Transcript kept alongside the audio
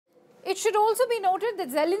It should also be noted that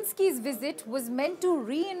Zelensky's visit was meant to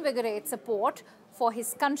reinvigorate support for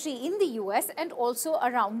his country in the US and also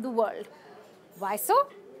around the world. Why so?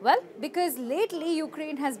 Well, because lately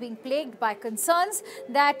Ukraine has been plagued by concerns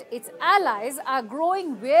that its allies are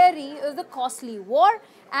growing weary of the costly war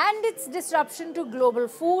and its disruption to global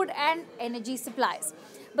food and energy supplies.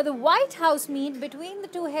 But the White House meet between the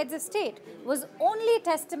two heads of state was only a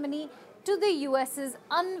testimony to the US's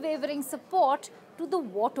unwavering support to the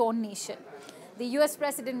war-torn nation. The US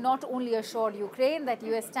president not only assured Ukraine that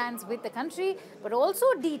US stands with the country, but also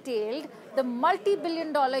detailed the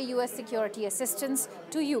multi-billion-dollar US security assistance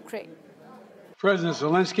to Ukraine. President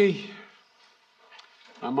Zelensky,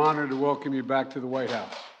 I'm honored to welcome you back to the White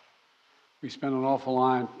House. We spent an awful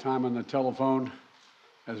lot of time on the telephone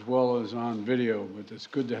as well as on video, but it's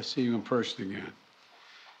good to see you in person again.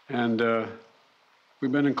 And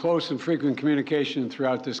we've been in close and frequent communication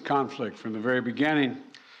throughout this conflict from the very beginning.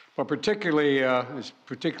 But it's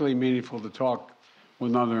particularly meaningful to talk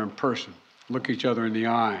with one another in person, look each other in the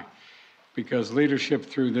eye, because leadership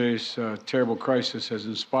through this terrible crisis has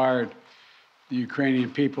inspired the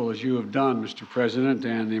Ukrainian people, as you have done, Mr. President,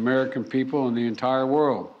 and the American people and the entire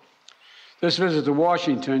world. This visit to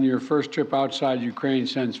Washington, your first trip outside Ukraine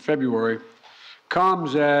since February,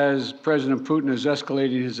 comes as President Putin is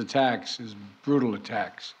escalating his attacks, his brutal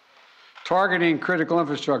attacks, targeting critical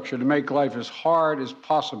infrastructure to make life as hard as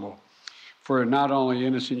possible for not only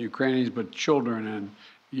innocent Ukrainians, but children and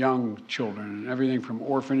young children, and everything from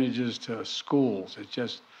orphanages to schools. It's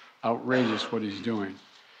just outrageous what he's doing.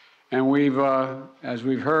 And as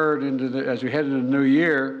we've heard, as we head into the new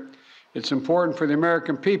year, it's important for the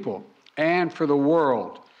American people and for the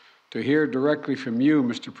world to hear directly from you,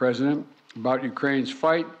 Mr. President, about Ukraine's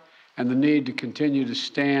fight and the need to continue to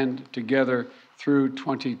stand together through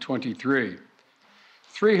 2023.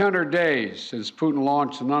 300 days since Putin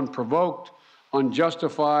launched an unprovoked,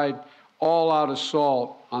 unjustified, all-out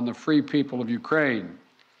assault on the free people of Ukraine.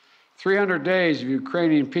 300 days of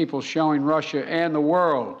Ukrainian people showing Russia and the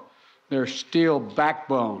world their steel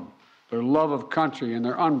backbone, their love of country, and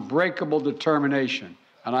their unbreakable determination,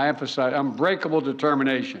 and I emphasize unbreakable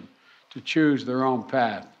determination, to choose their own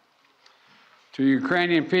path. To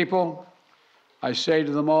Ukrainian people, I say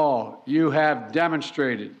to them all, you have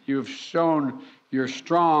demonstrated, you have shown your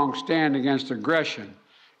strong stand against aggression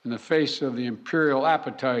in the face of the imperial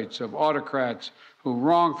appetites of autocrats who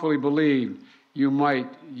wrongfully believed they might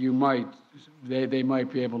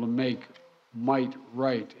be able to make might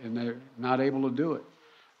right, and they're not able to do it.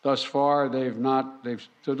 Thus far, they've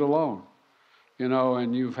stood alone, and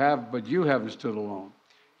but you haven't stood alone.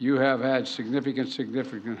 You have had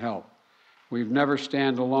significant help. We've never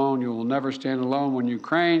stand alone. You will never stand alone. When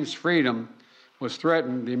Ukraine's freedom was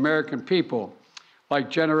threatened, the American people, like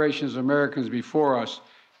generations of Americans before us,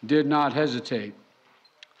 did not hesitate.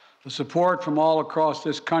 The support from all across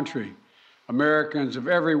this country, Americans of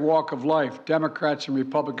every walk of life, Democrats and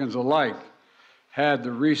Republicans alike, had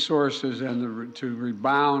the resources and to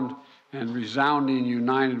rebound and resounding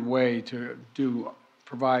united way to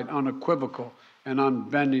provide unequivocal and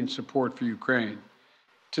unbending support for Ukraine.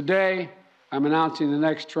 Today, I'm announcing the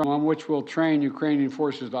next term on which we'll train Ukrainian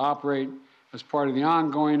forces to operate as part of the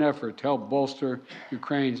ongoing effort to help bolster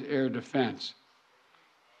Ukraine's air defense.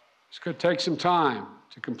 It's going to take some time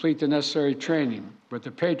to complete the necessary training, but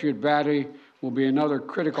the Patriot Battery will be another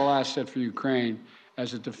critical asset for Ukraine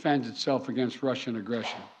as it defends itself against Russian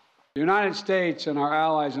aggression. The United States and our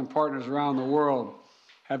allies and partners around the world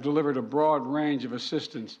have delivered a broad range of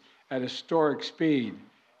assistance at historic speed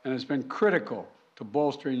and has been critical to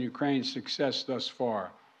bolstering Ukraine's success thus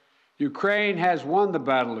far. Ukraine has won the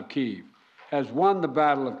Battle of Kyiv, has won the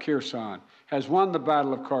Battle of Kherson, has won the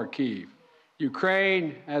Battle of Kharkiv.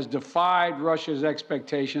 Ukraine has defied Russia's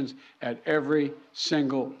expectations at every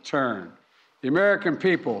single turn. The American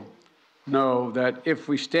people know that if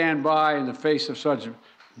we stand by in the face of such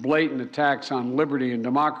blatant attacks on liberty and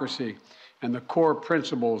democracy and the core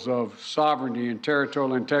principles of sovereignty and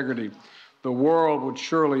territorial integrity, the world would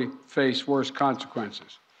surely face worse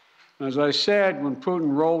consequences. And as I said, when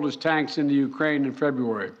Putin rolled his tanks into Ukraine in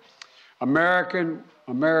February, American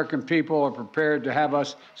people are prepared to have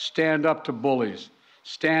us stand up to bullies,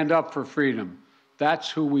 stand up for freedom. That's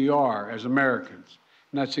who we are as Americans,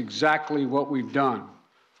 and that's exactly what we've done.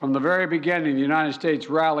 From the very beginning, the United States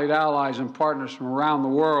rallied allies and partners from around the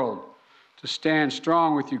world to stand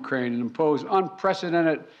strong with Ukraine and impose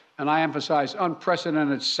unprecedented, and I emphasize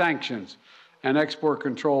unprecedented, sanctions and export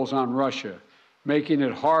controls on Russia, making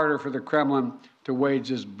it harder for the Kremlin to wage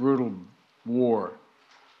this brutal war.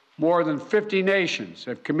 More than 50 nations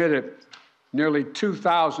have committed nearly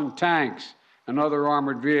 2,000 tanks and other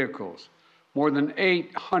armored vehicles, more than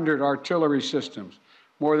 800 artillery systems,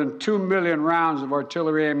 more than 2 million rounds of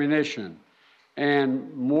artillery ammunition,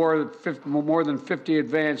 and more than 50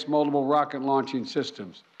 advanced multiple rocket launching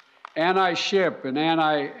systems, anti-ship and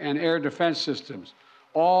air defense systems,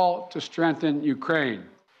 all to strengthen Ukraine.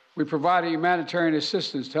 We provided humanitarian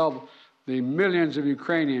assistance to help the millions of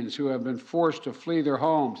Ukrainians who have been forced to flee their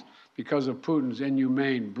homes because of Putin's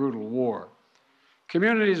inhumane, brutal war.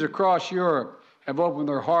 Communities across Europe have opened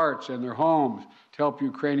their hearts and their homes to help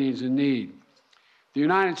Ukrainians in need. The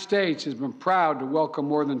United States has been proud to welcome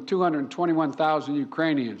more than 221,000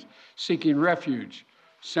 Ukrainians seeking refuge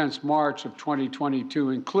since March of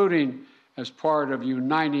 2022, including as part of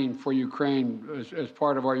Uniting for Ukraine, as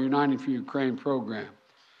part of our Uniting for Ukraine program.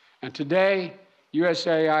 And today,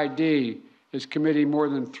 USAID is committing more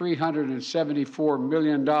than $374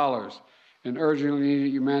 million in urgently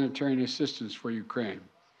needed humanitarian assistance for Ukraine.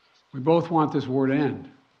 We both want this war to end.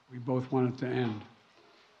 We both want it to end.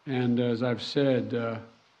 And as I've said,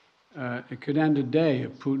 it could end today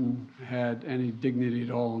if Putin had any dignity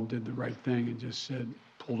at all and did the right thing and just said,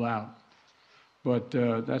 pulled out. But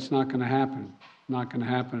that's not going to happen. Not going to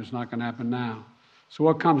happen. It's not going to happen now. So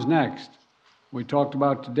what comes next? What we talked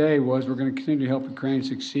about today was we're going to continue to help Ukraine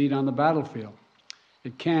succeed on the battlefield.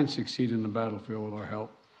 It can succeed in the battlefield with our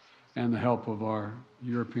help and the help of our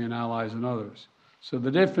European allies and others. So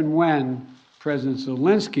that if and when President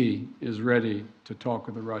Zelensky is ready to talk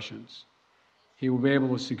with the Russians, he will be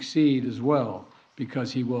able to succeed as well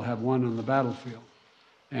because he will have won on the battlefield.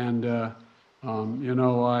 And, you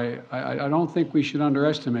know, I don't think we should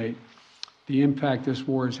underestimate the impact this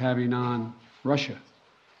war is having on Russia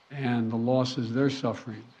and the losses they're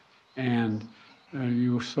suffering. And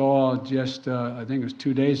you saw just, I think it was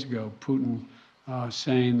 2 days ago, Putin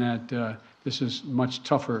saying that this is much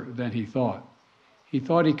tougher than he thought. He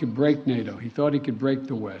thought he could break NATO. He thought he could break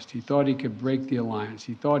the West. He thought he could break the alliance.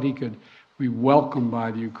 He thought he could be welcomed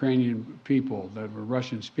by the Ukrainian people that were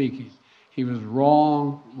Russian-speaking. He was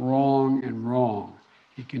wrong, wrong, and wrong.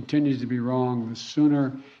 He continues to be wrong. The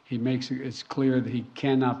sooner he makes it clear that he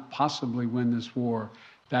cannot possibly win this war,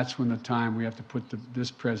 that's when the time we have to put this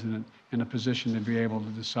president in a position to be able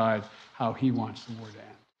to decide how he wants the war to end.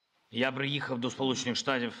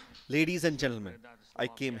 Ladies and gentlemen, I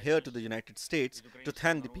came here to the United States to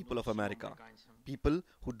thank the people of America, people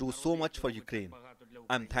who do so much for Ukraine.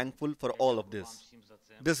 I'm thankful for all of this.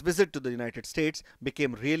 This visit to the United States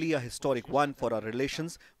became really a historic one for our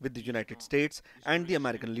relations with the United States and the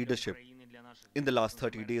American leadership. In the last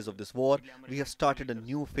 30 days of this war, we have started a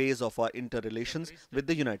new phase of our interrelations with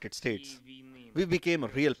the United States. We became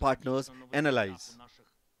real partners and allies.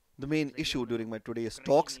 The main issue during my today's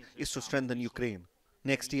talks is to strengthen Ukraine.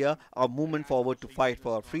 Next year, our movement forward to fight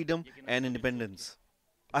for our freedom and independence.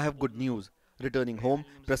 I have good news. Returning home,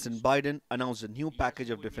 President Biden announced a new package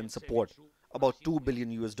of defense support, about $2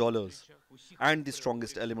 billion US. And the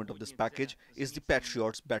strongest element of this package is the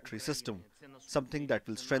Patriot's battery system, something that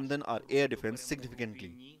will strengthen our air defense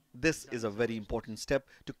significantly. This is a very important step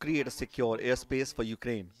to create a secure airspace for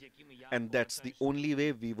Ukraine. And that's the only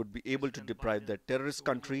way we would be able to deprive that terrorist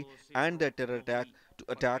country and their terror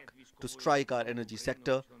attack to strike our energy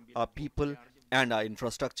sector, our people, and our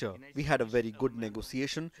infrastructure. We had a very good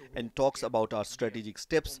negotiation and talks about our strategic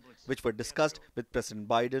steps, which were discussed with President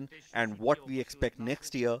Biden and what we expect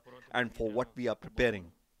next year and for what we are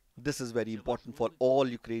preparing. This is very important for all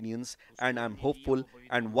Ukrainians, and I'm hopeful.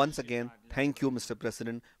 And once again, thank you, Mr.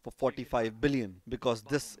 President, for $45 billion, because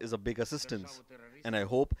this is a big assistance. And I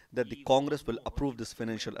hope that the Congress will approve this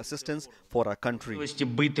financial assistance for our country. This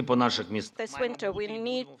winter, we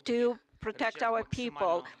need to protect our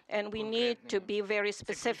people, and we need to be very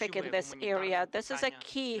specific in this area. This is a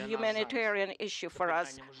key humanitarian issue for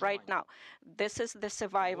us right now. This is the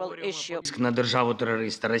survival issue. This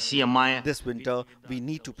winter, we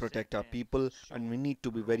need to protect our people, and we need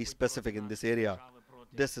to be very specific in this area.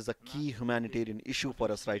 This is a key humanitarian issue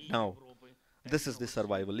for us right now. This is the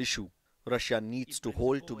survival issue. Russia needs to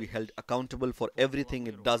be held accountable for everything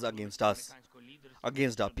it does against us,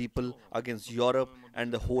 against our people, against Europe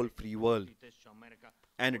and the whole free world.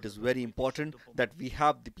 And it is very important that we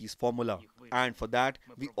have the peace formula. And for that,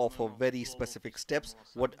 we offer very specific steps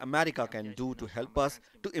what America can do to help us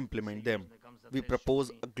to implement them. We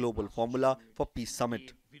propose a global formula for peace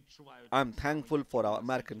summit. I'm thankful for our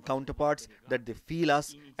American counterparts that they feel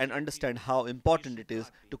us and understand how important it is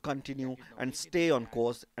to continue and stay on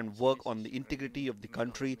course and work on the integrity of the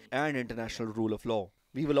country and international rule of law.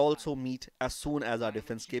 We will also meet as soon as our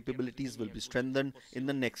defense capabilities will be strengthened in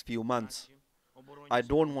the next few months. I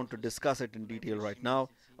don't want to discuss it in detail right now.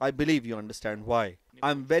 I believe you understand why.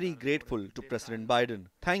 I'm very grateful to President Biden.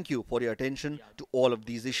 Thank you for your attention to all of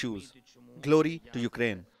these issues. Glory to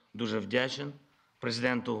Ukraine. Дуже вдячен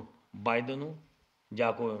президенту Байдену.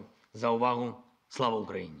 Дякую за увагу. Слава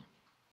Україні!